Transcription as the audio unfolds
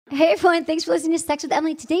Hey everyone, thanks for listening to Sex with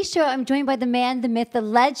Emily. Today's show, I'm joined by the man, the myth, the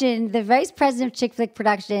legend, the vice president of Chick Flick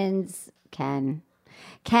Productions, Ken.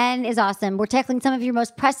 Ken is awesome. We're tackling some of your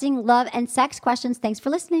most pressing love and sex questions. Thanks for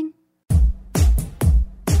listening.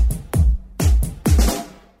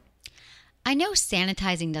 I know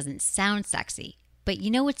sanitizing doesn't sound sexy, but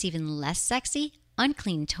you know what's even less sexy?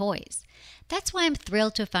 Unclean toys. That's why I'm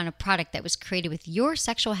thrilled to have found a product that was created with your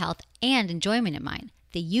sexual health and enjoyment in mind,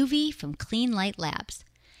 the UV from Clean Light Labs.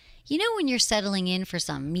 You know when you're settling in for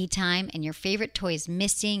some me time and your favorite toy is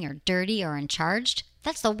missing or dirty or uncharged?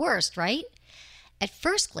 That's the worst, right? At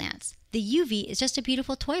first glance, the UV is just a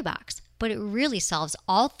beautiful toy box, but it really solves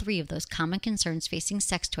all three of those common concerns facing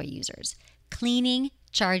sex toy users: cleaning,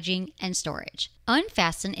 charging, and storage.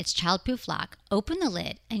 Unfasten its childproof lock, open the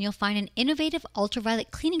lid, and you'll find an innovative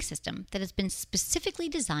ultraviolet cleaning system that has been specifically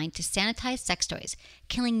designed to sanitize sex toys,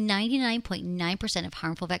 killing 99.9% of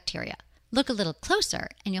harmful bacteria. Look a little closer,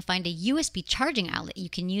 and you'll find a USB charging outlet you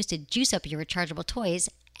can use to juice up your rechargeable toys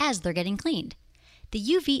as they're getting cleaned. The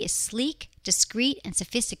UV is sleek, discreet, and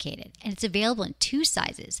sophisticated, and it's available in 2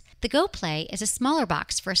 sizes. The Go Play is a smaller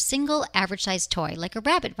box for a single average-sized toy like a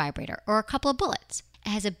rabbit vibrator or a couple of bullets. It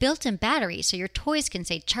has a built-in battery so your toys can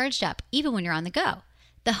stay charged up even when you're on the go.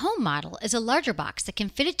 The Home model is a larger box that can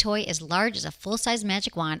fit a toy as large as a full-size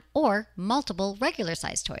magic wand or multiple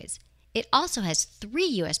regular-sized toys. It also has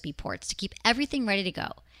 3 USB ports to keep everything ready to go.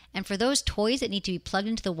 And for those toys that need to be plugged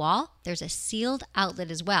into the wall, there's a sealed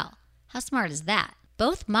outlet as well. How smart is that?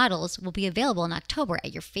 Both models will be available in October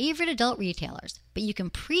at your favorite adult retailers, but you can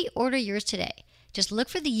pre-order yours today. Just look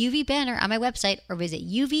for the UV banner on my website or visit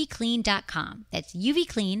uvclean.com. That's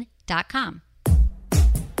uvclean.com.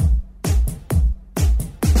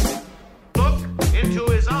 Look into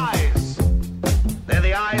his eyes. They're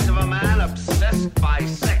the eyes of a man obsessed by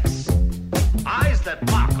sex. Eyes that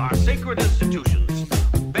mock our sacred institutions.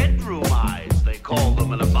 Bedroom eyes, they call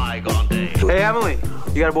them in a bygone day. Hey, Emily,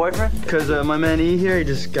 you got a boyfriend? Because my man E here, he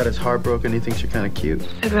just got his heart broken. He thinks you're kind of cute.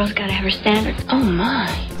 A girl's got to have her standards. Oh,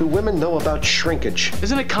 my. Do women know about shrinkage?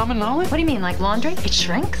 Isn't it common knowledge? What do you mean, like laundry? It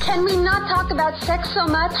shrinks? Can we not talk about sex so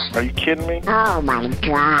much? Are you kidding me? Oh my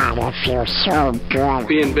God, it feels so good.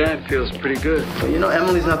 Being bad feels pretty good. But you know,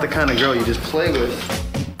 Emily's not the kind of girl you just play with.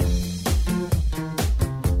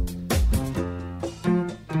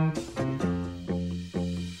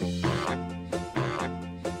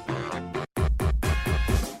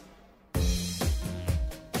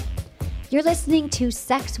 You're listening to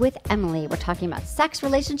Sex with Emily. We're talking about sex,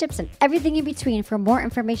 relationships, and everything in between. For more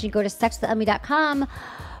information, go to sexwithemily.com,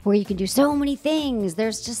 where you can do so many things.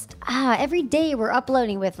 There's just, every day we're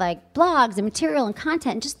uploading with like blogs and material and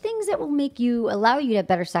content, and just things that will allow you to have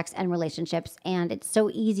better sex and relationships. And it's so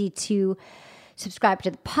easy to subscribe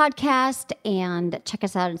to the podcast and check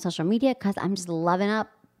us out on social media, because I'm just loving up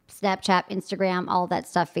Snapchat, Instagram, all that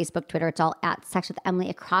stuff, Facebook, Twitter. It's all at Sex with Emily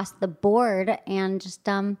across the board. And just,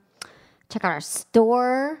 check out our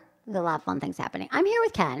store. There's a lot of fun things happening. I'm here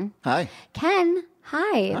with Ken. Hi. Ken,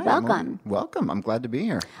 hi. Welcome. Welcome. I'm glad to be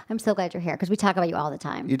here. I'm so glad you're here because we talk about you all the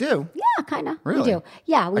time. You do? Yeah, kind of. Really? We do.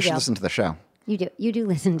 Yeah, we do. I should listen to the show. You do. You do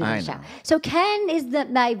listen to the show. know. So Ken is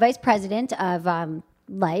my vice president of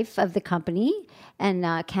life of the company,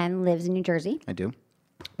 and Ken lives in New Jersey. I do.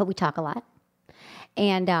 But we talk a lot.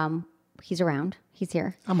 And he's around. He's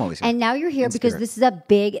here. I'm always here. And now you're here In because spirit. this is a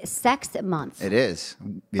big sex month. It is.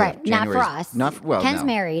 Yeah, Right. Not for us. Ken's no.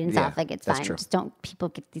 married and stuff. Yeah, Like, it's that's fine. true. Just don't people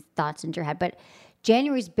get these thoughts into your head. But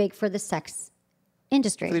January's big for the sex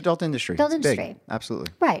industry. For the adult industry. Adult It's industry. Big.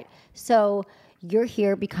 Absolutely. Right. So you're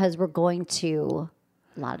here because we're going to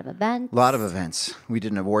a lot of events. A lot of events. We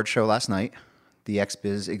did an award show last night, the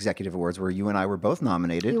XBiz Executive Awards, where you and I were both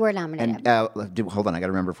nominated. You were nominated. And hold on, I got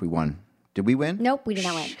to remember if we won. Did we win? Nope, we did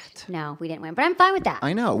not win. No, we didn't win. But I'm fine with that.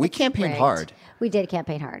 I know. We campaigned Rigged. hard. We did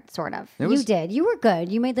campaign hard, sort of. It was- You did. You were good.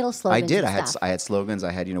 You made little slogans. I did. and stuff. I had slogans.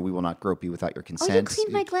 I had, we will not grope you without your Oh, consent. you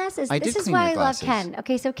cleaned my glasses. I This did is clean why your I glasses. love Ken.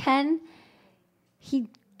 Okay, so Ken, he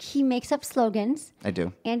makes up slogans. I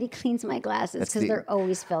do. And he cleans my glasses That's because they're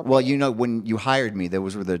always filthy. Well, when you hired me,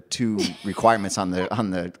 those were the 2 requirements on the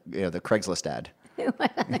the Craigslist ad.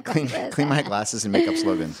 Clean my glasses and make up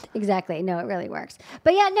slogans. Exactly. No, it really works.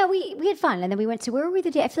 But yeah, no, we had fun. And then we went to, where were we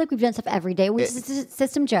the day? I feel like we've done stuff every day. We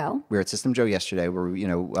System Joe. We were at System Joe yesterday, where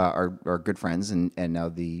our good friends and now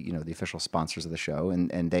the official sponsors of the show,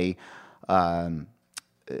 and they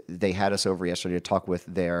had us over yesterday to talk with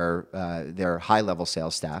their high level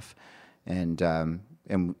sales staff, and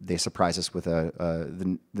they surprised us with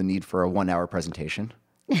the need for a 1-hour presentation.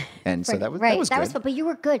 And so that was right. that was that good. was fun. But you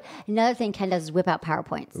were good. Another thing Ken does is whip out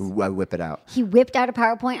PowerPoints. Ooh, I whip it out. He whipped out a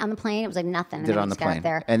PowerPoint on the plane. It was like nothing. And Did then it on we the just got up plane.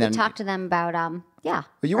 there. And we then talked to them about Yeah.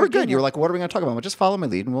 But you were good. You were like, what are we going to talk about? Well, just follow my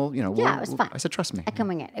lead and we'll, it was fun. I said, trust me. I can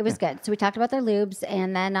wing it. It was good. So we talked about their lubes.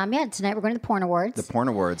 And then, tonight we're going to the Porn Awards. The Porn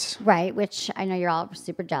Awards. Right, which I know you're all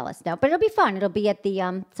super jealous now. But it'll be fun. It'll be at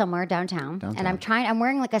the, somewhere downtown. And I'm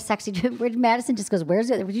wearing like a sexy, Madison just goes, where's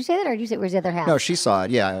the other, would you say that? Or did you say, where's the other half? No, she saw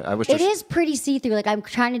it. Yeah, I was just. It is pretty see-through. Like I'm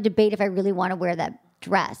trying to debate if I really want to wear that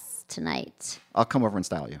dress tonight. I'll come over and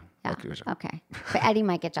style you. Yeah. Okay. But Eddie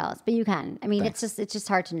might get jealous, but you can. I mean, it's just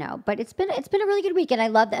hard to know. But it's been a really good week, and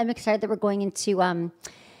I'm excited that we're going into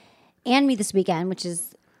ANME this weekend, which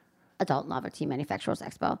is Adult Novelty Manufacturers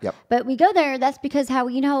Expo. Yep. But we go there. That's because I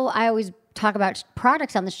always talk about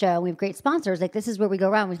products on the show. We have great sponsors. Like this is where we go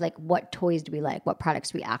around with like what toys do we like, what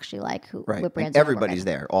products we actually like, what brands. And everybody's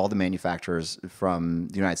there. All the manufacturers from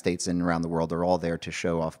the United States and around the world are all there to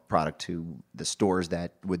show off product to the stores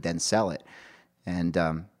that would then sell it,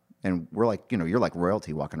 and we're like, you're like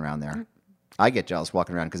royalty walking around there. I get jealous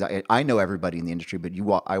walking around because I know everybody in the industry, but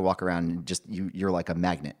I walk around and just you're like a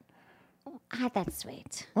magnet. That's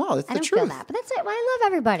sweet. Well, it's I the don't truth. feel that, but that's it. Well, I love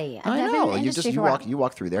everybody. I know. You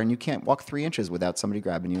walk through there and you can't walk 3 inches without somebody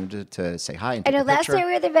grabbing you to say hi and take a picture. Last time we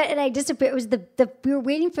were at the event and I disappeared. It was we were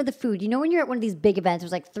waiting for the food. You know when you're at one of these big events,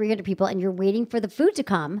 there's like 300 people and you're waiting for the food to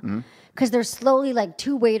come because there's slowly like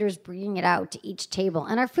 2 waiters bringing it out to each table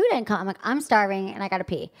and our food didn't come. I'm like, I'm starving and I got to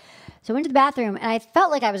pee. So I went to the bathroom and I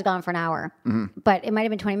felt like I was gone for an hour, but it might have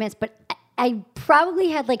been 20 minutes. But I probably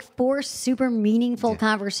had like 4 super meaningful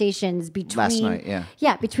conversations between last night.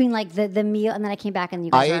 Yeah, between like the meal and then I came back and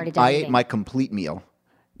you guys were already done. I ate my complete meal.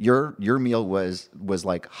 Your meal was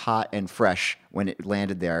like hot and fresh when it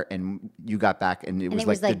landed there, and you got back and it was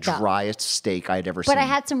like the driest steak I'd ever seen. But I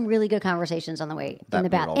had some really good conversations on the way in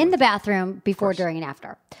the bathroom before, during, and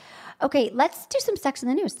after. Okay, let's do some sex in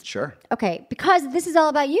the news. Sure. Okay, because this is all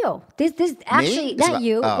about you. This actually not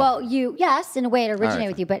you. Oh. Well, you, yes, in a way it originated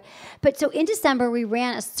with you, but so in December we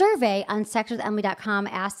ran a survey on sexwithemily.com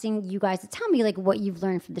asking you guys to tell me like what you've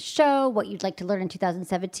learned from the show, what you'd like to learn in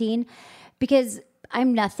 2017, because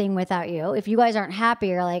I'm nothing without you. If you guys aren't happy,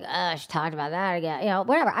 you're like, she talked about that again.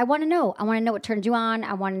 Whatever. I want to know. I want to know what turned you on.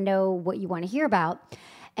 I want to know what you want to hear about.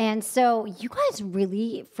 And so you guys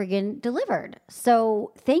really friggin' delivered.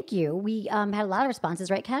 So thank you. We had a lot of responses,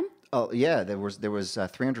 right, Ken? Oh yeah, there was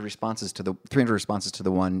 300 responses to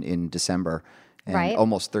the one in December, and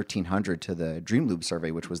almost 1,300 to the Dream Loop survey,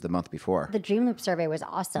 which was the month before. The Dream Loop survey was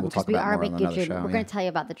awesome because we are making a Dream. We're going to tell you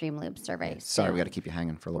about the Dream Loop survey. Sorry, we got to keep you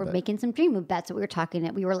hanging for a little bit. We're making some Dream Loop bets. That we were talking.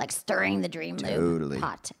 That we were like stirring the Dream Loop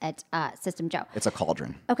pot at System Joe. It's a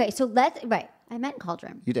cauldron. Okay, so I meant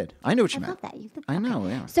cauldron. You did. I know what you meant. I love that. I know.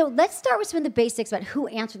 Yeah. So let's start with some of the basics about who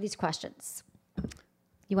answered these questions.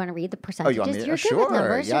 You want to read the percentages? You want me to? You're Sure. good with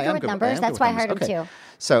numbers. Yeah, You're good with numbers. That's why I heard them too.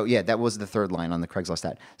 So yeah, that was the third line on the Craigslist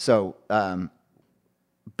ad. So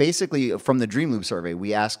basically, from the Dream Loop survey,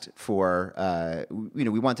 we asked for we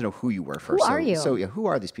wanted to know who you were first. Who are you? So yeah, who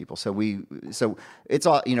are these people? So it's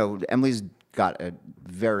all Emily's got a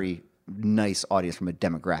very nice audience from a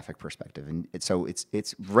demographic perspective, and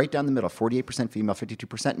it's right down the middle: 48% female,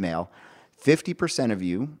 52% male. 50% of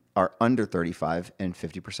you are under 35 and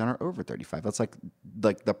 50% are over 35. That's like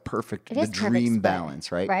the dream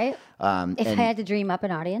balance, right? Right. If I had to dream up an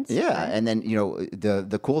audience. Yeah. Right? And then,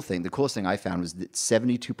 the coolest thing I found was that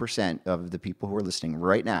 72% of the people who are listening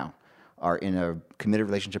right now are in a committed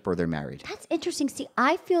relationship or they're married. That's interesting. See,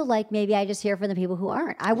 I feel like maybe I just hear from the people who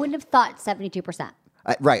aren't. I wouldn't have thought 72%.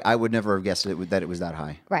 Right. I would never have guessed that it was that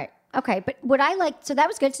high. Right. Okay, but what I like, so that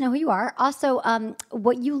was good to know who you are. Also,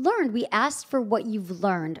 what you learned, we asked for what you've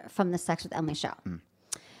learned from the Sex with Emily show.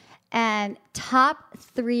 And top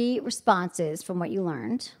 3 responses from what you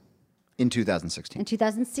learned. In 2016. In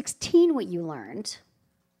 2016, what you learned.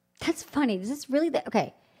 That's funny. This is really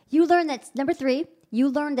okay. You learned that, number 3, you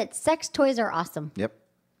learned that sex toys are awesome. Yep.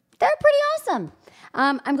 They're pretty awesome.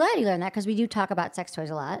 I'm glad you learned that because we do talk about sex toys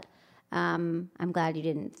a lot. I'm glad you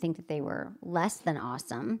didn't think that they were less than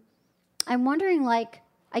awesome. I'm wondering,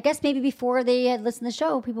 I guess maybe before they had listened to the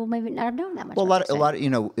show, people maybe not have known that much. Well, a lot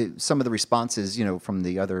of, some of the responses, from from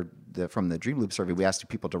the Dream Loop survey, we asked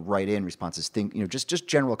people to write in responses, just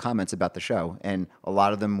general comments about the show. And a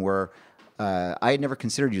lot of them were, I had never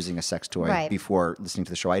considered using a sex toy before listening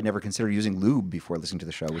to the show. I had never considered using lube before listening to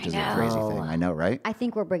the show, which is a crazy thing. I know, right? I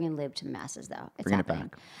think we're bringing lube to the masses, though. It's bringing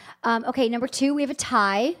happening. it back. Okay, number 2, we have a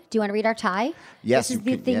tie. Do you want to read our tie? Yes. This is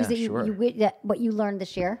the things that what you learned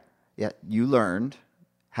this year. Yeah, you learned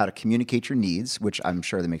how to communicate your needs, which I'm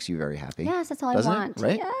sure that makes you very happy. Yes, that's all I want.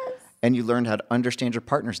 Right? Yes. And you learned how to understand your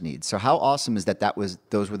partner's needs. So how awesome is that?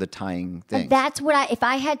 Those were the tying things. And that's what if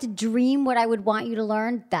I had to dream what I would want you to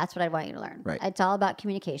learn, that's what I'd want you to learn. Right. It's all about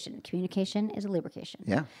communication. Communication is a lubrication.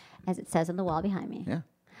 Yeah. as it says on the wall behind me. Yeah.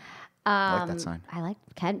 I like that sign. I like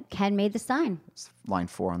Ken made the sign. It's line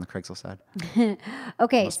 4 on the Craigslist ad.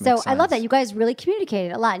 Okay, Must so make I love that sense. you guys really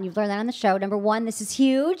communicated a lot, and you've learned that on the show. Number 1, this is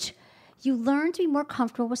huge. You learn to be more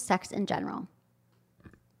comfortable with sex in general.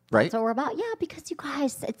 Right? That's what we're about. Yeah, because you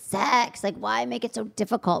guys, it's sex. Like, why make it so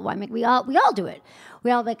difficult? Why make we all do it?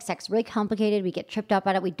 We all make sex really complicated. We get tripped up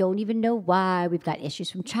on it. We don't even know why. We've got issues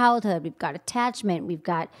from childhood. We've got attachment. We've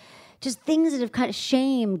got just things that have kind of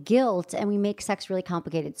shame, guilt, and we make sex really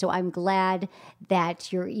complicated. So I'm glad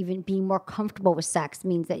that you're even being more comfortable with sex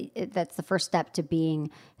means that that's the first step to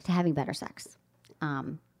having better sex.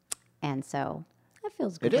 And so that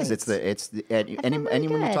feels good. It is. It's the anyone you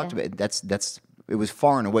good. talk to, that's it was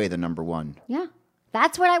far and away the number one. Yeah.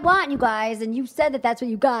 That's what I want, you guys. And you said that that's what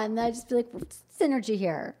you got. And I just feel like synergy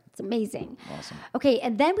here. It's amazing. Awesome. Okay.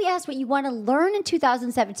 And then we asked what you want to learn in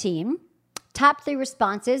 2017. Top 3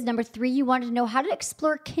 responses. Number 3, you wanted to know how to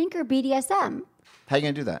explore kink or BDSM. How are you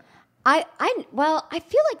going to do that? I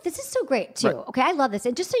feel like this is so great too. Right. Okay. I love this.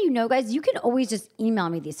 And just so you know, guys, you can always just email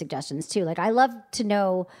me these suggestions too. Like, I love to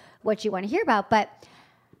know what you want to hear about, but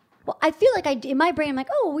I feel like in my brain, I'm like,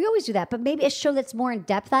 oh, we always do that. But maybe a show that's more in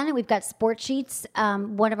depth on it. We've got Sport Sheets. First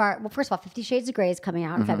of all, 50 Shades of Grey is coming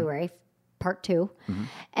out in February, part 2.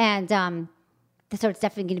 And so it's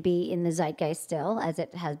definitely going to be in the zeitgeist still, as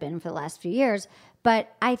it has been for the last few years.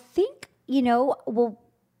 But I think,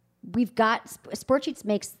 we've got Sport Sheets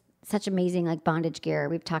makes such amazing like bondage gear.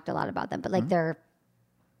 We've talked a lot about them, but like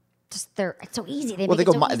it's so easy.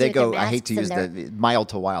 They go. I hate to use the mild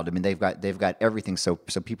to wild. I mean, they've got everything. So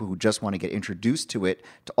people who just want to get introduced to it,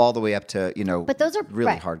 to all the way up to But those are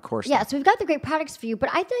really right. hardcore stuff. Yeah, so we've got the great products for you. But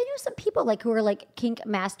I know some people like who are like kink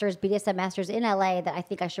masters, BDSM masters in LA that I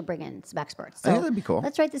think I should bring in some experts. So I think that'd be cool.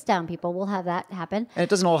 Let's write this down, people. We'll have that happen. And it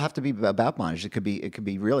doesn't all have to be about bondage. It could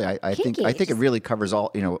be really. I think it really covers all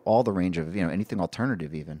the range of anything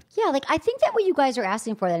alternative even. Yeah, like I think that what you guys are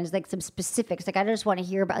asking for then is like some specifics. Like I just want to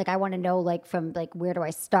hear about. Like I want to know like from like where do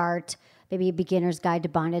I start? Maybe a beginner's guide to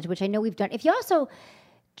bondage, which I know we've done.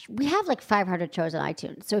 We have like 500 shows on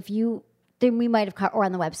iTunes. So then we might have or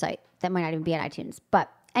on the website that might not even be on iTunes.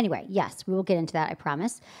 But anyway, yes, we will get into that. I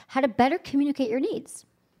promise. How to better communicate your needs.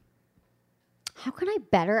 How can I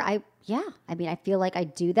better? I feel like I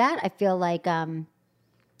do that. I feel like I've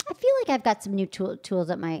got some new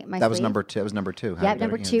tools at my That was sleeve. number 2. That was number 2. Yeah,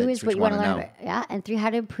 number 2 is what you want to learn. Yeah, and 3,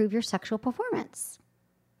 how to improve your sexual performance.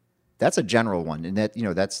 That's a general one, and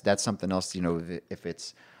that's something else. If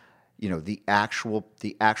it's the actual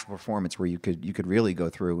performance where you could really go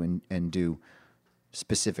through and do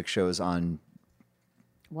specific shows on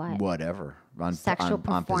whatever on sexual on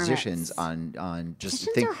performance. Positions on just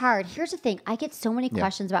positions are hard. Here's the thing: I get so many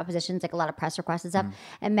questions about positions, like a lot of press requests and stuff.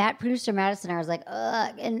 And producer Madison, I was like,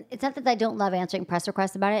 ugh. And it's not that I don't love answering press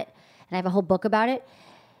requests about it, and I have a whole book about it,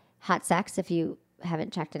 Hot Sex. If you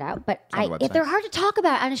haven't checked it out, but if they're hard to talk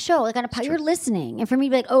about on a show, like on a you're listening, and for me to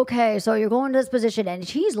be like, okay, so you're going to this position, and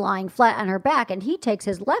she's lying flat on her back, and he takes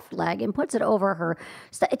his left leg and puts it over her.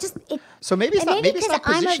 So maybe it's not positions.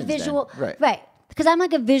 I'm a visual, then. right? Because I'm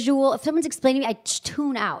like a visual. If someone's explaining to me, I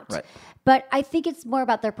tune out. Right. But I think it's more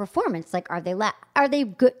about their performance. Like, are they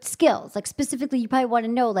good skills? Like specifically, you probably want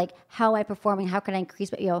to know like how am I performing? How can I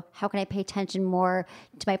increase? How can I pay attention more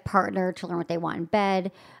to my partner to learn what they want in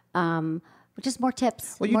bed? Just more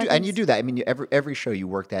tips. Well, you do that. I mean, every show you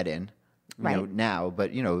work that in, now.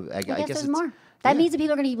 But I guess there's it's more. That means that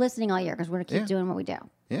people are going to keep listening all year because we're going to keep doing what we do.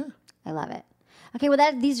 Yeah, I love it. Okay, well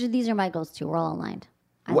these are my goals too. We're all aligned.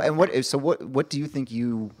 What do you think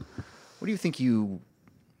you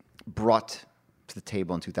brought to the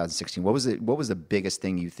table in 2016? What was the biggest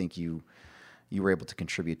thing you think you were able to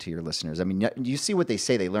contribute to your listeners? I mean, you see what they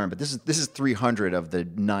say they learn, but this is 300 of the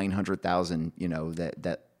 900,000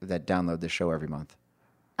 that download this show every month.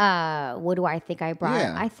 What do I think I brought?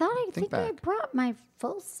 Yeah, I think I brought my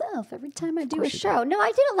full self every time I do a show. Did. No,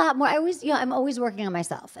 I did a lot more. I'm always working on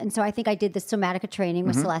myself. And so I think I did the Somatica training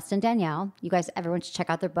with Celeste and Danielle. You guys, everyone should check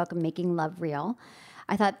out their book, Making Love Real.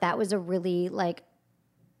 I thought that was a really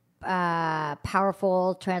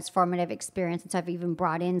powerful, transformative experience. And so I've even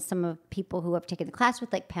brought in some of people who have taken the class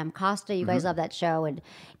with, like Pam Costa. You guys love that show, and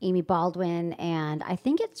Amy Baldwin. And I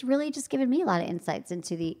think it's really just given me a lot of insights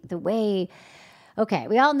into the way. Okay,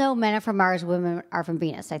 we all know men are from Mars, women are from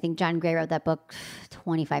Venus. I think John Gray wrote that book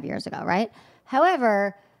 25 years ago, right?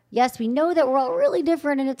 However, yes, we know that we're all really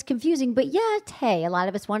different and it's confusing, but yet, hey, a lot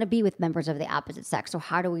of us want to be with members of the opposite sex. So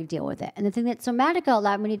how do we deal with it? And the thing that Somatica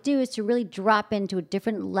allowed me to do is to really drop into a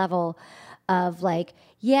different level of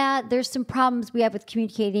there's some problems we have with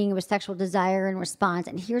communicating with sexual desire and response,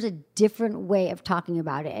 and here's a different way of talking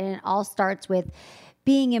about it. And it all starts with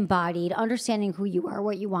being embodied, understanding who you are,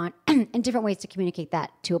 what you want, and different ways to communicate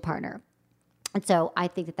that to a partner. And so I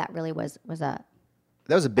think that really was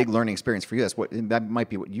a big learning experience for you. That might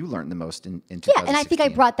be what you learned the most in 2016. Yeah, and I think I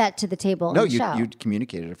brought that to the table. No, in the show. you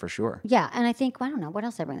communicated it for sure. Yeah, and I think, I don't know, what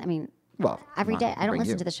else I bring? I mean, every day. I don't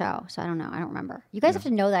listen to the show, so I don't know. I don't remember. You guys have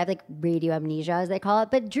to know that I have like radio amnesia, as they call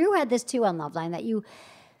it. But Drew had this too on Loveline that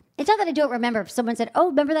it's not that I don't remember. If someone said, oh,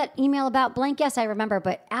 remember that email about blank? Yes, I remember.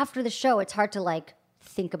 But after the show, it's hard to like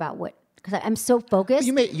think about because I'm so focused.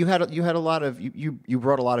 You had a lot of you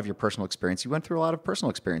brought a lot of your personal experience. You went through a lot of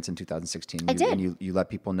personal experience in 2016. I did, and you let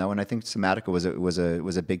people know. And I think Somatica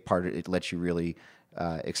was a big part. It lets you really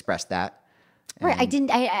express that. Right.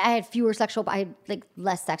 I had fewer I had like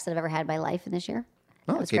less sex than I've ever had in my life in this year.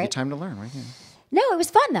 Oh, it gave you time to learn, right? Yeah. No, it was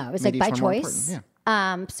fun though. It was like by choice.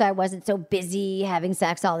 Yeah. So I wasn't so busy having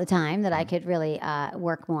sex all the time that I could really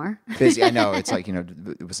work more. Busy, I know. It's like,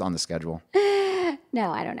 it was on the schedule. No,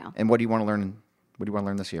 I don't know. And what do you want to learn? What do you want to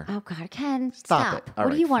learn this year? Oh God, Ken, Stop it.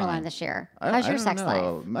 What do you want to learn this year? How's your sex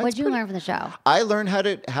life? What did you learn from the show? I learned how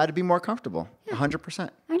to be more comfortable. 100%.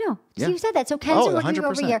 I know. Yeah. So you said that. So Ken's been working 100%.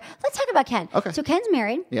 over here. Let's talk about Ken. Okay. So Ken's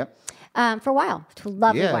married. Yep. For a while. To a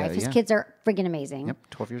lovely Yeah, wife. His yeah. kids are friggin' amazing.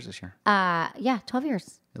 Yep. 12 years this year. 12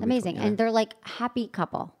 years. Amazing. yeah. And they're like happy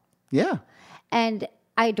couple. Yeah. And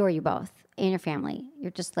I adore you both and your family.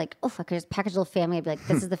 You're just like, oh, if I could just package a little family, I'd be like,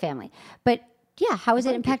 this is the family. But yeah, how has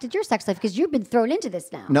it impacted your sex life? Because you've been thrown into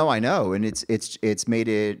this now. No, I know, and it's made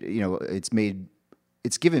it.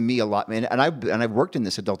 It's given me a lot, man. And I've worked in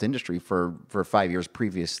this adult industry for 5 years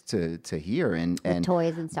previous to here, and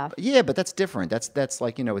toys and stuff. Yeah, but that's different. That's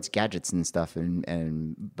like it's gadgets and stuff,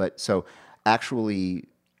 but so actually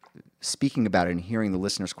speaking about it and hearing the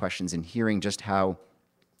listeners' questions and hearing just how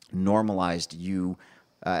normalized you,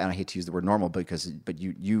 and I hate to use the word normal but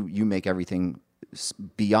you make everything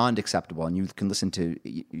beyond acceptable, and you can listen to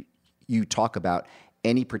you talk about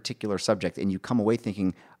any particular subject and you come away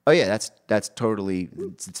thinking, oh yeah, that's totally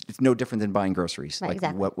it's no different than buying groceries. Right, like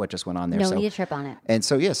exactly. what just went on there. No need to trip on it. And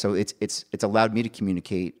so it's allowed me to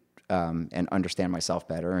communicate and understand myself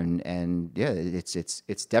better, and yeah,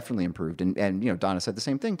 it's definitely improved. And Donna said the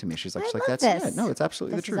same thing to me. She's like, this. Yeah, no, it's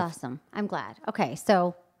absolutely the truth. This is awesome. I'm glad. Okay,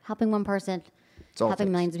 so helping one person,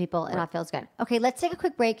 helping millions of people, it all feels good. Okay, let's take a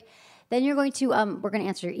quick break. Then you're going to we're going to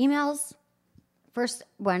answer your emails. First,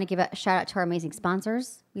 we want to give a shout out to our amazing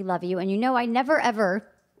sponsors. We love you, and I never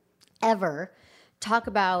ever talk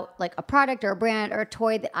about like a product or a brand or a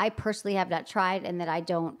toy that I personally have not tried and that I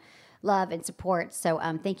don't love and support. So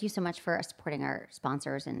thank you so much for supporting our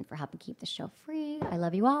sponsors and for helping keep the show free. I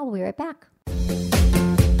love you all. We'll be right back.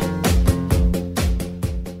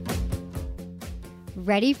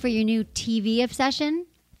 Ready for your new TV obsession?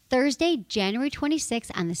 Thursday, January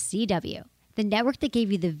 26th on the CW. The network that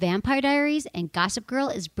gave you The Vampire Diaries and Gossip Girl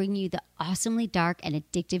is bringing you the awesomely dark and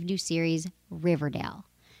addictive new series, Riverdale.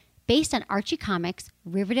 Based on Archie comics,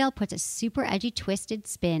 Riverdale puts a super edgy, twisted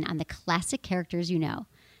spin on the classic characters you know.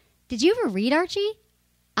 Did you ever read Archie?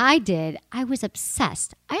 I did. I was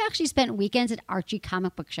obsessed. I actually spent weekends at Archie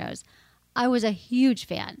comic book shows. I was a huge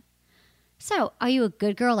fan. So, are you a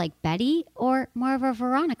good girl like Betty or more of a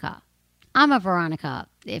Veronica? I'm a Veronica,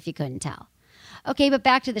 if you couldn't tell. Okay, but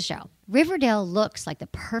back to the show. Riverdale looks like the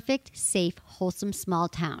perfect, safe, wholesome small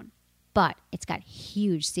town, but it's got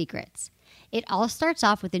huge secrets. It all starts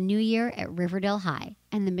off with a new year at Riverdale High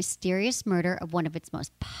and the mysterious murder of one of its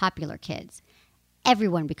most popular kids.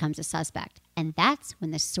 Everyone becomes a suspect, and that's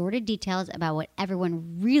when the sordid details about what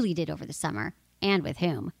everyone really did over the summer, and with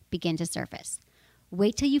whom, begin to surface.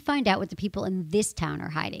 Wait till you find out what the people in this town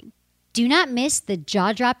are hiding. Do not miss the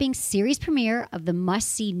jaw-dropping series premiere of the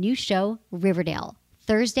must-see new show, Riverdale,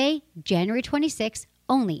 Thursday, January 26th,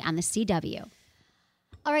 only on the CW.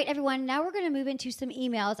 All right, everyone, now we're going to move into some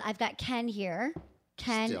emails. I've got Ken here.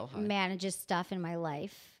 Ken Still, hi. manages stuff in my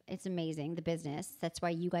life. It's amazing, the business. That's why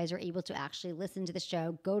you guys are able to actually listen to the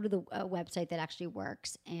show, go to the website that actually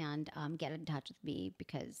works, and get in touch with me,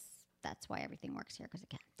 because that's why everything works here, because it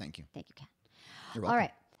can. Thank you. Thank you, Ken. You're welcome.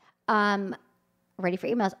 All right. Ready for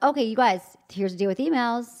emails. Okay, you guys, here's the deal with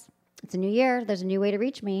emails. It's a new year. There's a new way to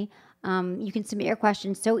reach me. You can submit your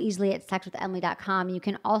questions so easily at sexwithemily.com. You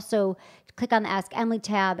can also click on the Ask Emily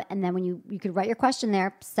tab, and then when you could write your question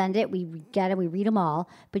there, send it. We get it. We read them all.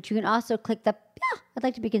 But you can also click I'd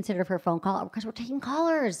like to be considered for a phone call, because we're taking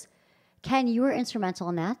callers. Ken, you were instrumental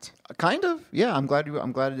in that. Kind of, yeah. I'm glad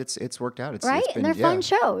it's worked out. It's right, it's been, and they're fun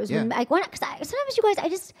shows. Yeah. Sometimes you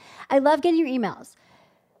guys, I love getting your emails.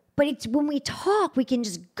 But it's when we talk, we can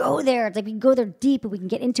just go there. It's like we can go there deep and we can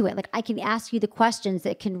get into it. Like I can ask you the questions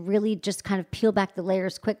that can really just kind of peel back the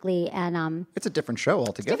layers quickly. And it's a different show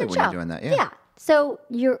altogether when you're doing that. Yeah. Yeah.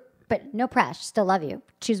 But no pressure. Still love you.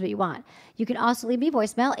 Choose what you want. You can also leave me a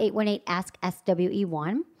voicemail,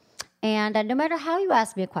 818-ASK-SWE1. And no matter how you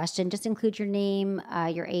ask me a question, just include your name,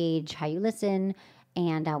 your age, how you listen,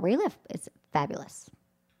 and where you live. It's fabulous.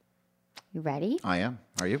 You ready? I am.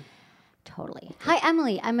 Are you? Totally. Hi,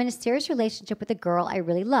 Emily. I'm in a serious relationship with a girl I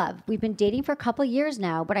really love. We've been dating for a couple of years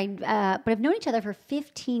now, but I've known each other for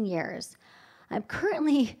 15 years. I'm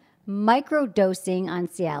currently microdosing on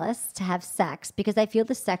Cialis to have sex because I feel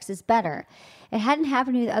the sex is better. It hadn't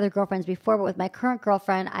happened to me with other girlfriends before, but with my current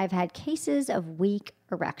girlfriend, I've had cases of weak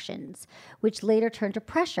erections, which later turned to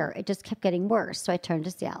pressure. It just kept getting worse, so I turned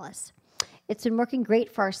to Cialis. It's been working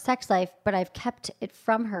great for our sex life, but I've kept it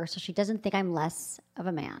from her so she doesn't think I'm less of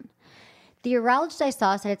a man. The urologist I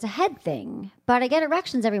saw said it's a head thing, but I get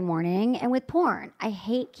erections every morning and with porn. I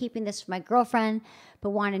hate keeping this from my girlfriend, but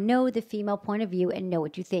want to know the female point of view and know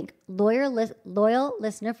what you think. Loyal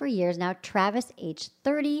listener for years now, Travis, age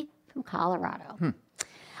 30, from Colorado.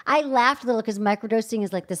 I laughed a little because microdosing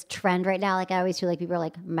is like this trend right now. Like I always feel like people are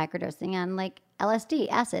like microdosing on like LSD,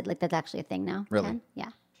 acid. Like that's actually a thing now. Really? Ken? Yeah.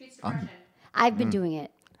 I've been doing it.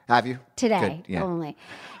 Have you? Today Good, yeah. only.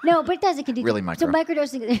 No, but it does. It can do Really micro. So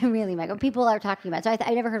microdosing, really micro. People are talking about. So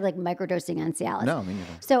I never heard of like microdosing on Cialis. No, me neither.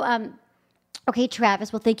 So okay,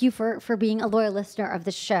 Travis. Well, thank you for being a loyal listener of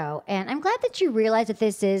the show, and I'm glad that you realize that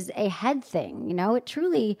this is a head thing. You know, it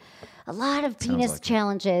truly a lot of penis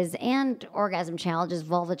challenges and orgasm challenges,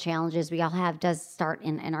 vulva challenges we all have does start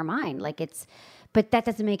in our mind. Like it's, but that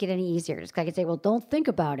doesn't make it any easier. Just like I say, well, don't think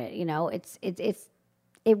about it. You know, it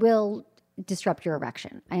will disrupt your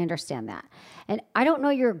erection. I understand that. And I don't know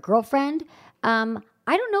your girlfriend. I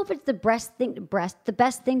don't know if it's the best thing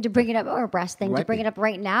to bring it up or breast thing to bring it up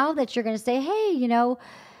right now that you're going to say, hey, you know,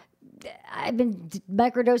 I've been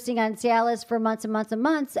microdosing on Cialis for months and months and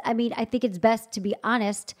months. I mean, I think it's best to be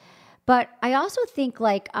honest, but I also think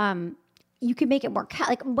like, you can make it more,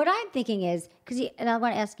 like what I'm thinking is, and I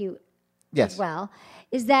want to ask you as well,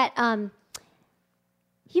 is that,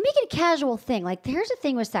 you make it a casual thing. Like, here's the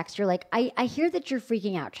thing with sex. You're like, I hear that you're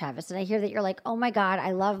freaking out, Travis. And I hear that you're like, oh my God,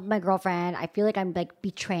 I love my girlfriend. I feel like I'm like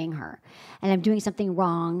betraying her and I'm doing something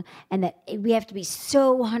wrong. And that we have to be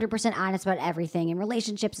so 100% honest about everything in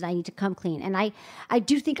relationships and I need to come clean. And I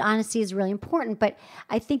do think honesty is really important, but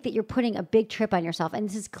I think that you're putting a big trip on yourself. And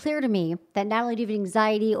this is clear to me that not only do you have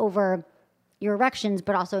anxiety over your erections,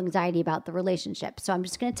 but also anxiety about the relationship. So I'm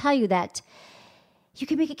just going to tell you that you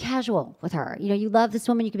can make it casual with her. You know, you love this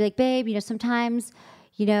woman. You can be like, babe, you know, sometimes,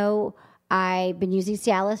 you know, I've been using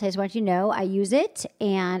Cialis. I just want you to know I use it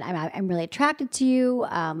and I'm really attracted to you.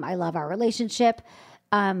 I love our relationship.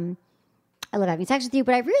 I love having sex with you.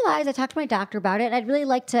 But I realized I talked to my doctor about it. And I'd really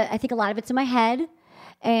like to, I think a lot of it's in my head.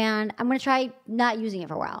 And I'm going to try not using it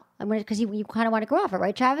for a while. Because you kind of want to go off it,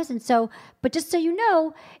 right, Travis? And so, but just so you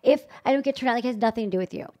know, if I don't get turned out, like it has nothing to do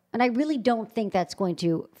with you. And I really don't think that's going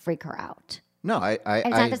to freak her out. No, it's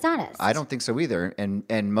not dishonest. I don't think so either.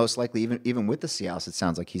 And most likely, even with the Cialis, it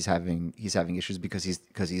sounds like he's having issues because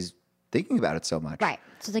he's thinking about it so much. Right.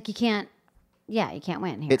 So it's like you can't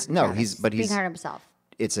win here. It's no, Travis. He's being hard on himself.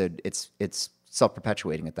 It's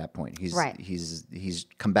self-perpetuating at that point. He's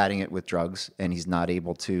combating it with drugs, and he's not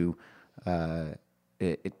able to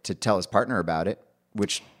tell his partner about it,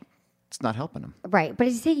 which it's not helping him. Right. But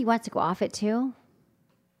is he saying he wants to go off it too?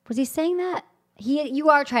 Was he saying that? You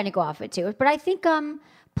are trying to go off it too, but I think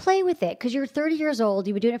play with it because you're 30 years old.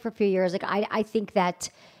 You've been doing it for a few years. Like I think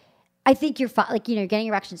you're like you're getting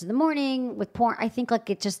erections in the morning with porn. I think like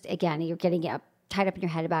it just again you're getting tied up in your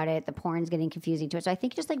head about it. The porn's getting confusing to it. So I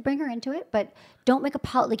think just like bring her into it, but don't make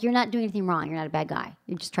like you're not doing anything wrong. You're not a bad guy.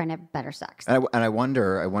 You're just trying to have better sex. And I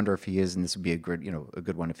wonder if he is, and this would be a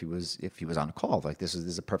good one if he was on a call. Like this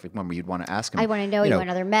is a perfect one where you'd want to ask him. I want to know you on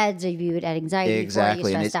other meds, or you had anxiety.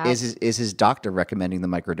 Exactly. Before, and is his doctor recommending the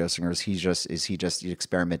microdosing, or is he just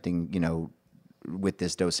experimenting, with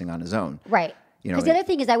this dosing on his own? Right. Because the other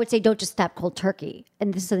thing is, I would say don't just stop cold turkey.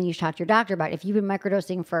 And this is something you should talk to your doctor about. If you've been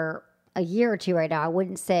microdosing for a year or two right now, I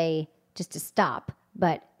wouldn't say just to stop,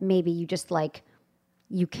 but maybe you just like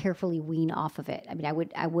you carefully wean off of it. I mean, I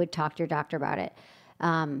would talk to your doctor about it,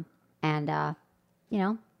 and don't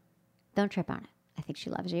trip on it. I think she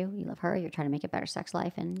loves you. You love her. You're trying to make a better sex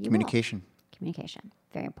life, and communication,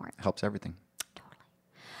 very important. Helps everything. Totally.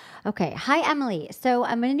 Okay. Hi, Emily. So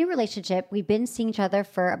I'm in a new relationship. We've been seeing each other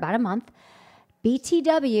for about a month.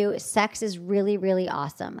 BTW, sex is really, really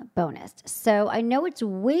awesome. Bonus. So I know it's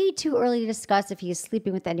way too early to discuss if he is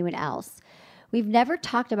sleeping with anyone else. We've never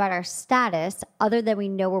talked about our status other than we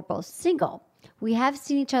know we're both single. We have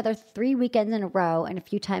seen each other 3 weekends in a row and a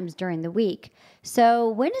few times during the week. So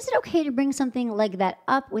when is it okay to bring something like that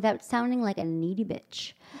up without sounding like a needy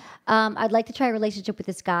bitch? I'd like to try a relationship with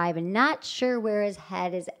this guy, but not sure where his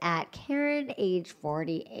head is at. Karen, age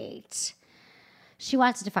 48. She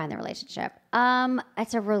wants to define the relationship.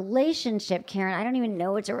 It's a relationship, Karen. I don't even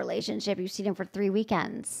know it's a relationship. You've seen him for 3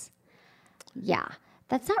 weekends. Yeah,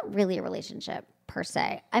 that's not really a relationship per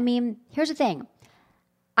se. I mean, here's the thing.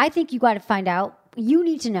 I think you got to find out. You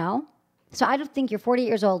need to know. So I don't think you're 48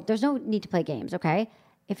 years old. There's no need to play games, okay?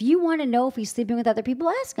 If you want to know if he's sleeping with other people,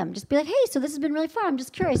 ask him. Just be like, hey, so this has been really fun. I'm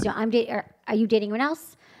just curious. You know, are you dating anyone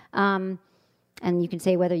else? And you can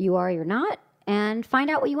say whether you are or you're not and find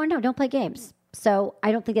out what you want to know. Don't play games. So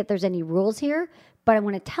I don't think that there's any rules here, but I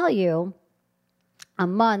want to tell you a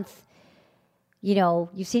month, you know,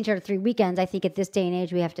 you've seen each other 3 weekends. I think at this day and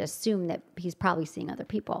age, we have to assume that he's probably seeing other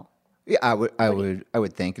people. Yeah, I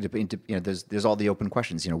would think. You know, there's all the open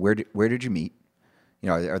questions. You know, where did you meet? You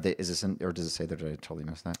know, or does it say that I totally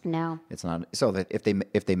missed that? No, it's not. So that if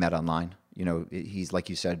they met online, you know, he's like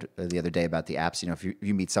you said the other day about the apps. You know, if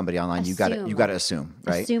you meet somebody online, you got to assume,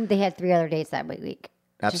 right? Assume they had 3 other dates that week.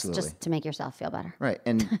 Absolutely, just to make yourself feel better. Right,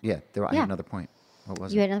 and I had another point. What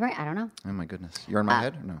was it? You had another point? I don't know. Oh my goodness, you're in my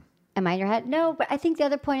head or no? Am I in your head? No, but I think the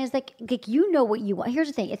other point is like you know what you want. Here's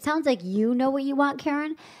the thing. It sounds like you know what you want,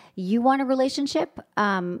 Karen. You want a relationship,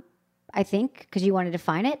 I think, because you want to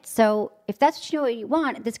define it. So if that's what you know what you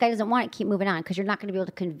want, this guy doesn't want it, keep moving on because you're not going to be able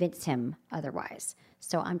to convince him otherwise.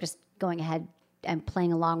 So I'm just going ahead and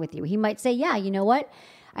playing along with you. He might say, yeah, you know what?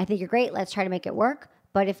 I think you're great. Let's try to make it work.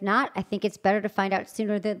 But if not, I think it's better to find out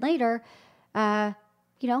sooner than later,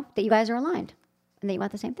 you know, that you guys are aligned. And that you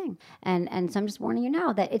want the same thing. And so I'm just warning you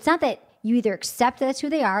now that it's not that you either accept that that's who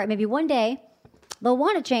they are, and maybe one day they'll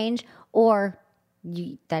want to change, or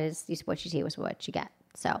that is what you see was what you get.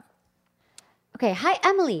 So, okay. Hi,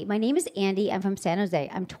 Emily. My name is Andy. I'm from San Jose.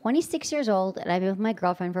 I'm 26 years old, and I've been with my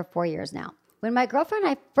girlfriend for 4 years now. When my girlfriend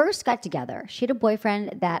and I first got together, she had a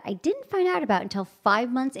boyfriend that I didn't find out about until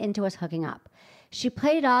 5 months into us hooking up. She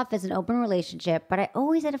played it off as an open relationship, but I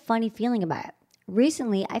always had a funny feeling about it.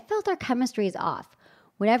 Recently, I felt our chemistry is off.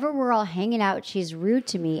 Whenever we're all hanging out, she's rude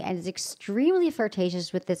to me and is extremely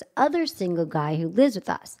flirtatious with this other single guy who lives with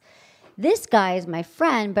us. This guy is my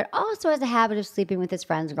friend, but also has a habit of sleeping with his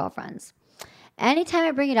friends' girlfriends. Anytime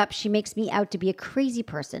I bring it up, she makes me out to be a crazy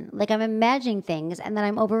person, like I'm imagining things and that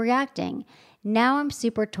I'm overreacting. Now I'm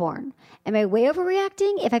super torn. Am I way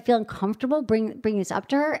overreacting if I feel uncomfortable bringing this up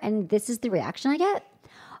to her and this is the reaction I get?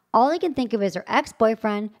 All I can think of is her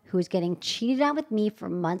ex-boyfriend who was getting cheated on with me for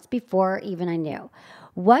months before even I knew.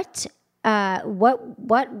 What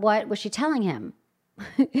was she telling him?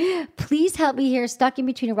 Please help me here, stuck in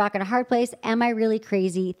between a rock and a hard place. Am I really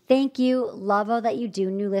crazy? Thank you. Love all that you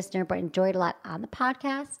do. New listener, but enjoyed a lot on the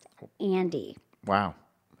podcast. Andy. Wow.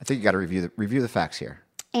 I think you got to review the facts here.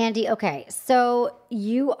 Andy, okay, so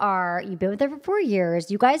you've been with her for 4 years.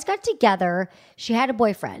 You guys got together. She had a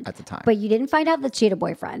boyfriend. At the time. But you didn't find out that she had a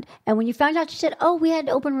boyfriend. And when you found out, she said, oh, we had an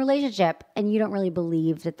open relationship. And you don't really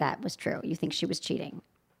believe that was true. You think she was cheating.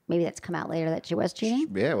 Maybe that's come out later that she was cheating.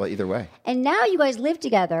 Yeah, well, either way. And now you guys live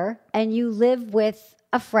together and you live with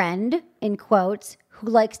a friend, in quotes, who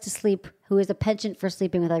likes to sleep, who is a penchant for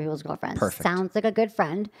sleeping with other people's girlfriends. Perfect. Sounds like a good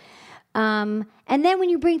friend. And then when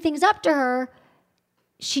you bring things up to her,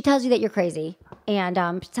 she tells you that you're crazy, and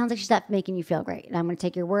it sounds like she's not making you feel great. And I'm going to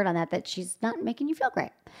take your word on that she's not making you feel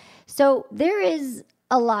great. So there is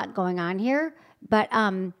a lot going on here, but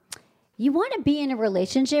you want to be in a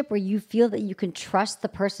relationship where you feel that you can trust the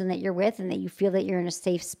person that you're with and that you feel that you're in a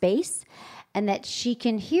safe space and that she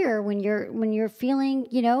can hear when you're feeling,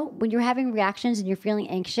 you know, when you're having reactions and you're feeling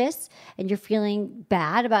anxious and you're feeling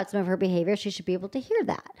bad about some of her behavior, she should be able to hear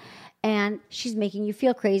that. And she's making you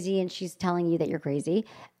feel crazy and she's telling you that you're crazy.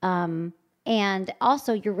 And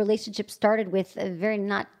also your relationship started with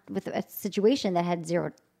a situation that had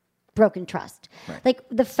zero broken trust. Right. Like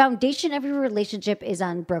the foundation of your relationship is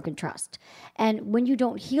on broken trust. And when you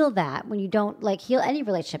don't heal that, when you don't heal any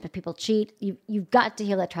relationship, if people cheat, you've got to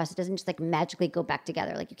heal that trust. It doesn't just magically go back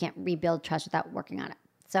together. Like you can't rebuild trust without working on it.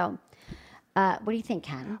 So what do you think,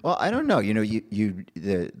 Ken? Well, I don't know. You know,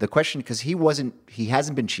 the question, because he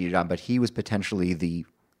hasn't been cheated on, but he was potentially the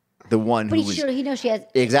one but who was. But he knows she has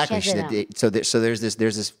exactly. She has so there's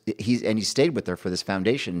this. He stayed with her for this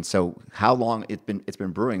foundation. So how long it's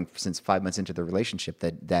been brewing since 5 months into the relationship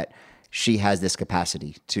that she has this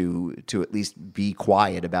capacity to at least be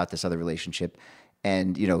quiet about this other relationship,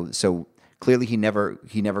 and you know so. Clearly, he never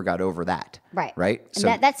got over that. Right. Right. So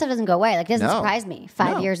and that stuff doesn't go away. Like, it doesn't surprise me.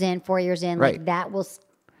 5 No. years in, 4 years in, right. like that will.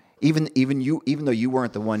 Even though you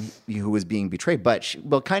weren't the one who was being betrayed, but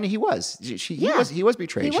kind of he was. He was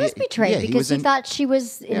betrayed. He was betrayed because he thought she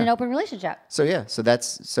was in an open relationship. So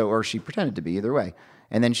or she pretended to be, either way.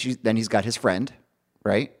 And then he's got his friend,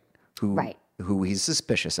 right? Who he's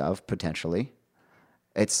suspicious of potentially.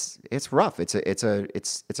 It's rough. It's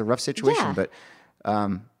a rough situation, but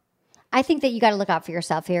I think that you got to look out for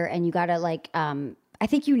yourself here, and you got to I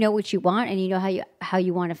think you know what you want, and you know how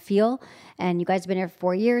you want to feel. And you guys have been here for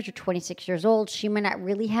 4 years. You're 26 years old. She might not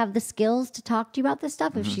really have the skills to talk to you about this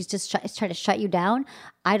stuff. If she's just trying to shut you down,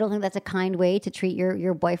 I don't think that's a kind way to treat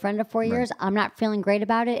your boyfriend of 4 years. I'm not feeling great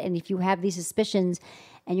about it. And if you have these suspicions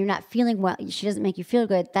and you're not feeling well, she doesn't make you feel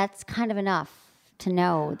good, that's kind of enough to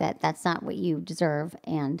know that that's not what you deserve.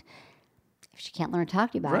 And if she can't learn to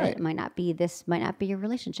talk to you about it, it might not be your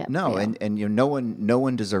relationship. No, and no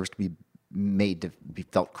one deserves to be made to be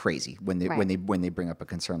felt crazy when they bring up a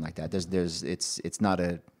concern like that. It's not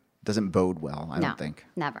doesn't bode well. I don't think.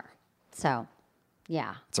 Never. So,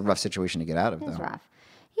 yeah, it's a rough situation to get out of. It's rough.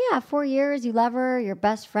 Yeah, 4 years. You love her. Your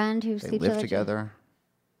best friend who sleeps live together.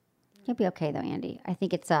 You'll be okay though, Andy. I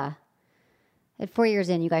think it's at 4 years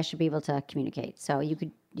in, you guys should be able to communicate. So you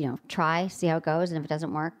could try, see how it goes, and if it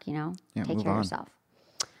doesn't work, take care of yourself.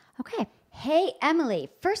 Okay. Hey, Emily.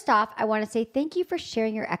 First off, I want to say thank you for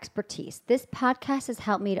sharing your expertise. This podcast has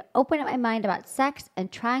helped me to open up my mind about sex and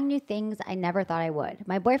trying new things I never thought I would.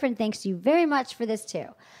 My boyfriend thanks you very much for this too.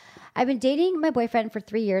 I've been dating my boyfriend for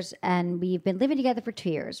 3 years and we've been living together for 2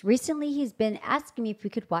 years. Recently, he's been asking me if we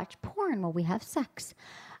could watch porn while we have sex.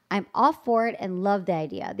 I'm all for it and love the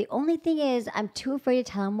idea. The only thing is I'm too afraid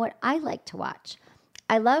to tell him what I like to watch.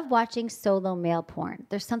 I love watching solo male porn.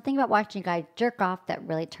 There's something about watching a guy jerk off that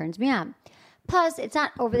really turns me on. Plus, it's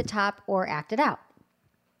not over the top or acted out.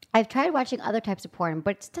 I've tried watching other types of porn,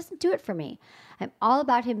 but it just doesn't do it for me. I'm all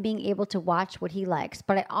about him being able to watch what he likes,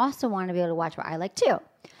 but I also want to be able to watch what I like too.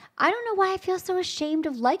 I don't know why I feel so ashamed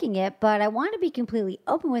of liking it, but I want to be completely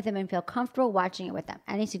open with him and feel comfortable watching it with him.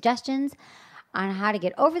 Any suggestions on how to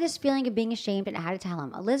get over this feeling of being ashamed and how to tell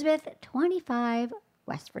him? Elizabeth, 25,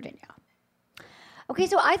 West Virginia. Okay,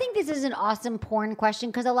 so I think this is an awesome porn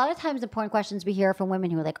question because a lot of times the porn questions we hear from women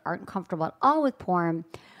who aren't comfortable at all with porn,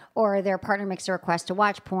 or their partner makes a request to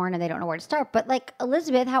watch porn and they don't know where to start. But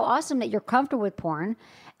Elizabeth, how awesome that you're comfortable with porn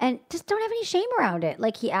and just don't have any shame around it.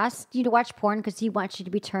 He asked you to watch porn because he wants you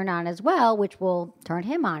to be turned on as well, which will turn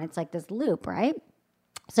him on. It's like this loop, right?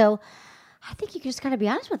 So I think you just got to be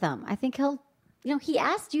honest with him. I think he'll, he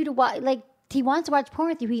asked you to watch, he wants to watch porn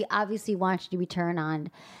with you. He obviously wants you to be turned on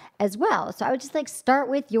as well. So I would just start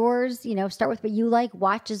with yours, start with what you like,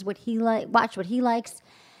 watch what he likes.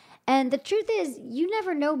 And the truth is, you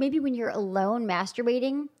never know, maybe when you're alone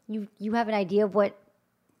masturbating, you have an idea of what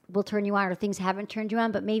will turn you on or things haven't turned you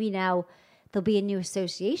on, but maybe now there'll be a new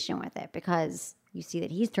association with it because you see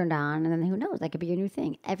that he's turned on and then who knows, that could be your new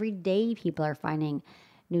thing. Every day people are finding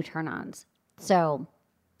new turn-ons. So,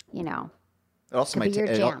 It also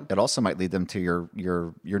might lead them to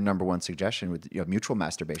your number one suggestion with mutual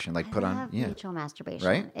masturbation, mutual masturbation.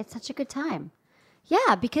 Right? It's such a good time.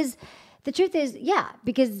 Yeah, because the truth is,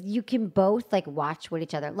 because you can both watch what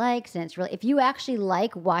each other likes, and it's really, if you actually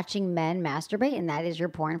like watching men masturbate and that is your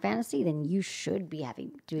porn fantasy, then you should be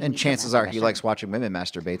doing. And chances are he likes watching women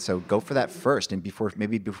masturbate, so go for that first, and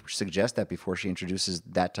suggest that before she introduces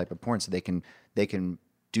that type of porn, so they can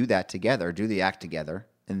do that together, do the act together.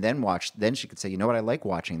 And then she could say, you know what, I like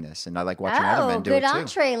watching this, and I like watching other men do it too. Good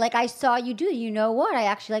entree. I saw you do. You know what? I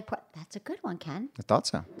actually like. That's a good one, Ken. I thought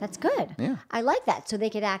so. That's good. Yeah, I like that. So they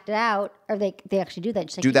could act it out, or they actually do that.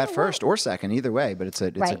 Just do that first or second, either way. But it's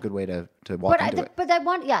a good way to walk into it. But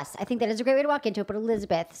I think that is a great way to walk into it. But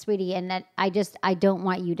Elizabeth, sweetie, and that I don't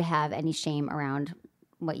want you to have any shame around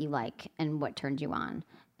what you like and what turns you on.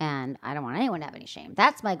 And I don't want anyone to have any shame.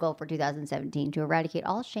 That's my goal for 2017, to eradicate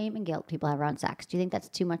all shame and guilt people have around sex. Do you think that's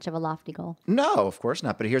too much of a lofty goal? No, of course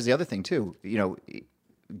not. But here's the other thing, too.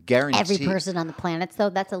 Guarantee... Every person on the planet, though,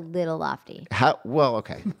 that's a little lofty. Well,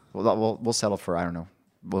 okay. We'll settle for, I don't know,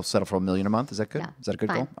 we'll settle for $1 million a month. Is that good? Yeah, is that a good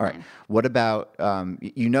goal? All right. What about,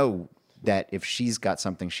 that if she's got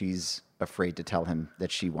something she's afraid to tell him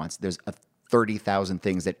that she wants, there's 30,000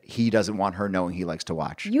 things that he doesn't want her knowing he likes to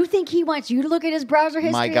watch. You think he wants you to look at his browser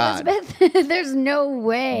history, My God. Elizabeth? There's no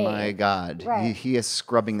way. My God. Right. He is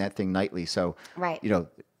scrubbing that thing nightly. So, right.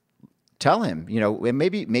 Tell him, and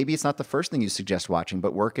maybe it's not the first thing you suggest watching,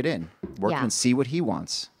 but work it in. Work it and see what he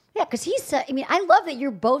wants. Yeah, because I love that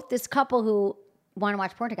you're both this couple who want to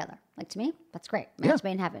watch porn together. To me, that's great. Match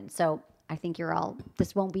made in heaven. So I think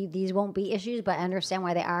these won't be issues, but I understand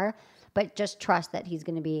why they are. but just trust that he's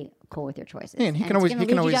going to be cool with your choices. Yeah, and he can always lead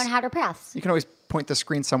you down harder paths. You can always point the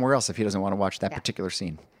screen somewhere else if he doesn't want to watch that particular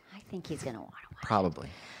scene. I think he's going to want to watch. Probably.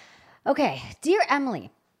 Okay, dear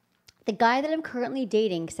Emily, the guy that I'm currently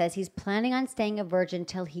dating says he's planning on staying a virgin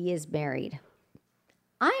till he is married.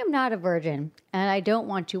 I am not a virgin, and I don't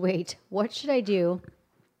want to wait. What should I do?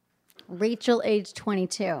 Rachel, age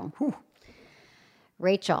 22. Whew.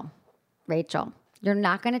 Rachel, you're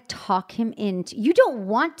not going to talk him into... You don't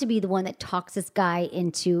want to be the one that talks this guy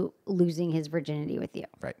into losing his virginity with you.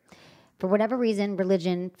 Right. For whatever reason,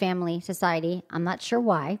 religion, family, society, I'm not sure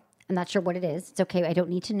why. I'm not sure what it is. It's okay. I don't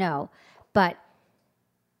need to know. But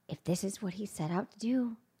if this is what he set out to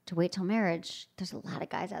do, to wait till marriage, there's a lot of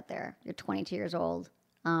guys out there. You're 22 years old.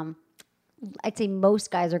 I'd say most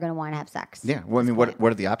guys are going to want to have sex. Yeah. Well, I mean, what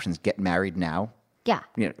are the options? Get married now? Yeah.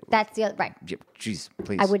 That's the other, right. Jeez,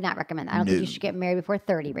 please. I would not recommend that. I don't think you should get married before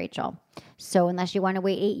 30, Rachel. So unless you want to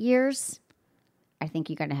wait 8 years, I think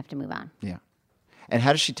you're going to have to move on. Yeah. And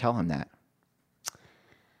how does she tell him that?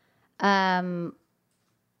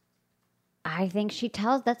 I think she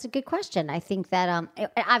tells, that's a good question. I think that,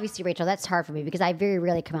 obviously, Rachel, that's hard for me because I very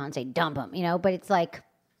rarely come out and say, dump him, but it's like,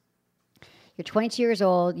 you're 22 years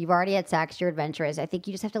old, you've already had sex, you're adventurous. I think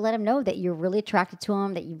you just have to let him know that you're really attracted to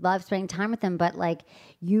him, that you love spending time with him, but like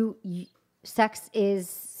sex is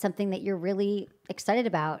something that you're really excited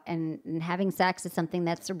about, and having sex is something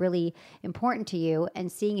that's really important to you,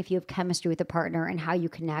 and seeing if you have chemistry with a partner and how you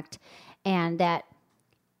connect, and that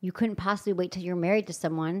you couldn't possibly wait till you're married to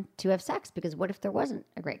someone to have sex, because what if there wasn't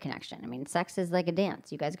a great connection? I mean, sex is like a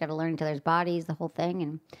dance. You guys got to learn each other's bodies, the whole thing,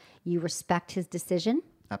 and you respect his decision.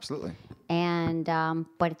 Absolutely. And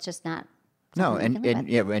but it's just not. No, and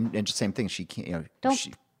just same thing. She can't.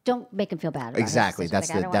 Don't make him feel bad. About exactly. It. That's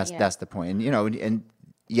the point. And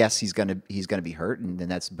yes, he's gonna be hurt, and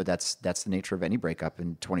that's the nature of any breakup.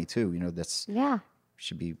 In 22,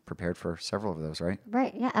 should be prepared for several of those, right?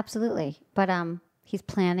 Right. Yeah. Absolutely. But he's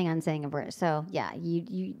planning on saying a word. So yeah,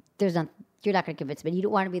 you're not going to convince him. But you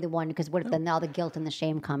don't want to be the one, because what if then all the guilt and the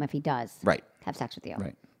shame come if he does have sex with you?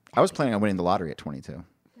 Right. I was planning on winning the lottery at 22.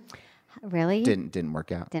 Really? Didn't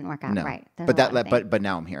work out. Didn't work out. No. Right. But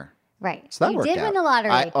now I'm here. Right. So that you worked did out. win the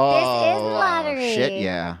lottery. This is the lottery. Shit,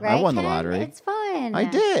 yeah. Right, I won the Ken? lottery. It's fun. I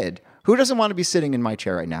did. Who doesn't want to be sitting in my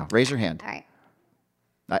chair right now? Raise your hand. All right.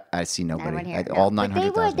 I see nobody. All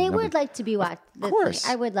 900,000. They would like to be watched. Of course.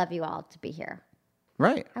 I would love you all to be here.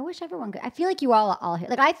 Right. I wish everyone could. I feel like you all here.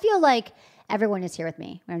 Like, I feel like everyone is here with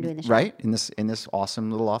me when I'm doing the show. Right. In this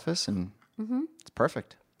awesome little office, and it's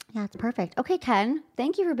perfect. Yeah, it's perfect. Okay, Ken,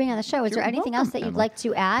 thank you for being on the show. Is there anything else that you'd like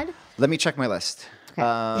to add? Let me check my list.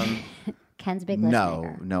 Okay. Ken's a big list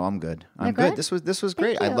maker. No, I'm good. I'm good? This was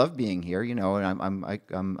great. you. I love being here. And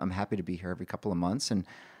I'm happy to be here every couple of months. And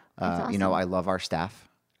awesome. I love our staff.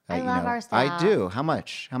 I love our staff. I do. How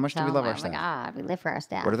much? How much do we love our staff? Oh my God, we live for our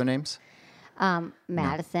staff. What are their names?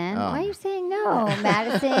 Madison. No. Oh. Why are you saying no?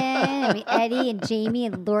 Madison, and Eddie, and Jamie,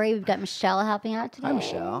 and Lori. We've got Michelle helping out today. Hi,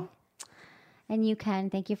 Michelle. And you, Ken,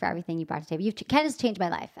 thank you for everything you brought to the table. Ken has changed my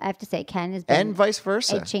life. I have to say, Ken has been and vice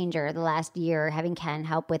versa. a changer the last year. Having Ken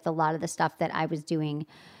help with a lot of the stuff that I was doing,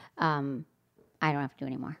 I don't have to do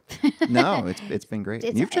anymore. No, it's been great.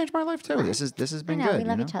 And you've changed my life too. This has been good. We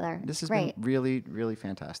love each other. This has great. been really, really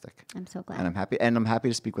fantastic. I'm so glad. And I'm happy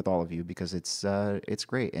to speak with all of you, because it's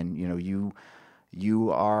great. And you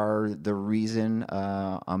are the reason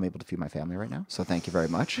I'm able to feed my family right now. So thank you very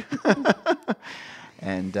much.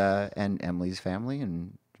 And Emily's family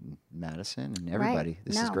and Madison and everybody. Right.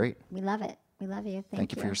 This is great. We love it. We love you.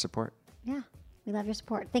 Thank you for your support. Yeah, we love your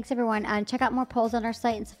support. Thanks, everyone. Check out more polls on our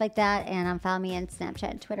site and stuff like that. And follow me on Snapchat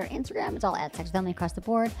and Twitter, Instagram. It's all at Sex with Emily across the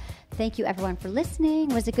board. Thank you, everyone, for listening.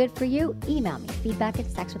 Was it good for you? Email me,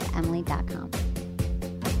 feedback@sexwithemily.com.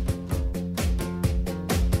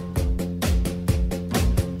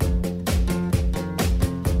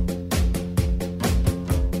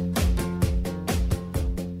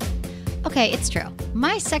 Okay, it's true.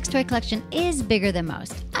 My sex toy collection is bigger than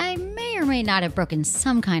most. I may or may not have broken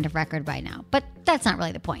some kind of record by now, but that's not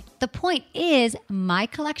really the point. The point is, my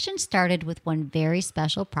collection started with one very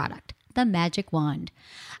special product, the Magic Wand.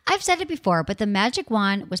 I've said it before, but the Magic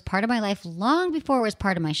Wand was part of my life long before it was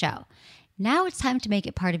part of my show. Now it's time to make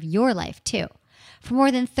it part of your life, too. For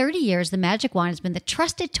more than 30 years, the Magic Wand has been the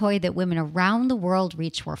trusted toy that women around the world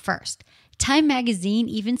reach for first. Time magazine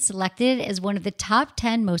even selected it as one of the top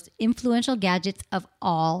 10 most influential gadgets of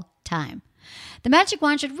all time. The Magic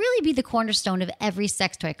Wand should really be the cornerstone of every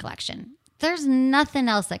sex toy collection. There's nothing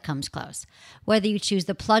else that comes close. Whether you choose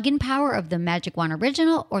the plug-in power of the Magic Wand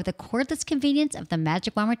Original or the cordless convenience of the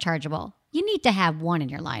Magic Wand Rechargeable, you need to have one in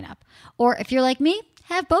your lineup. Or if you're like me,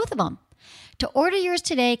 have both of them. To order yours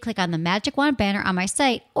today, click on the Magic Wand banner on my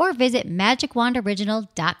site or visit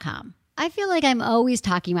magicwandoriginal.com. I feel like I'm always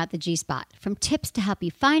talking about the G-Spot, from tips to help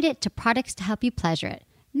you find it to products to help you pleasure it.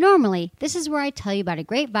 Normally, this is where I tell you about a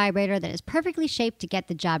great vibrator that is perfectly shaped to get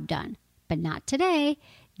the job done. But not today.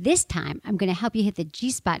 This time, I'm going to help you hit the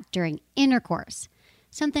G-Spot during intercourse.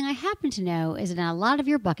 Something I happen to know is in a lot of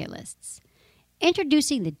your bucket lists.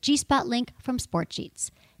 Introducing the G-Spot Link from Sport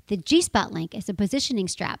Sheets. The G-Spot Link is a positioning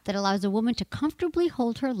strap that allows a woman to comfortably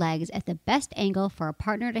hold her legs at the best angle for a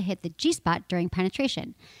partner to hit the G-Spot during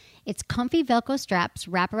penetration. Its comfy Velcro straps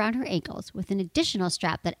wrap around her ankles with an additional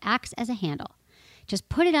strap that acts as a handle. Just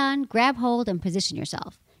put it on, grab hold, and position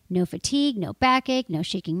yourself. No fatigue, no backache, no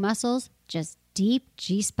shaking muscles, just deep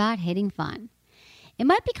G-Spot hitting fun. It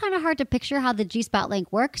might be kind of hard to picture how the G-Spot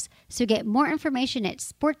Link works, so get more information at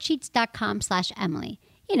sportsheets.com/Emily.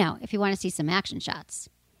 You know, if you want to see some action shots.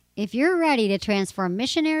 If you're ready to transform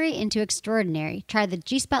missionary into extraordinary, try the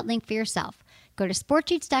G-Spot Link for yourself. Go to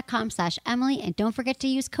sportsheets.com/Emily and don't forget to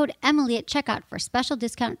use code Emily at checkout for a special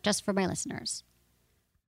discount just for my listeners.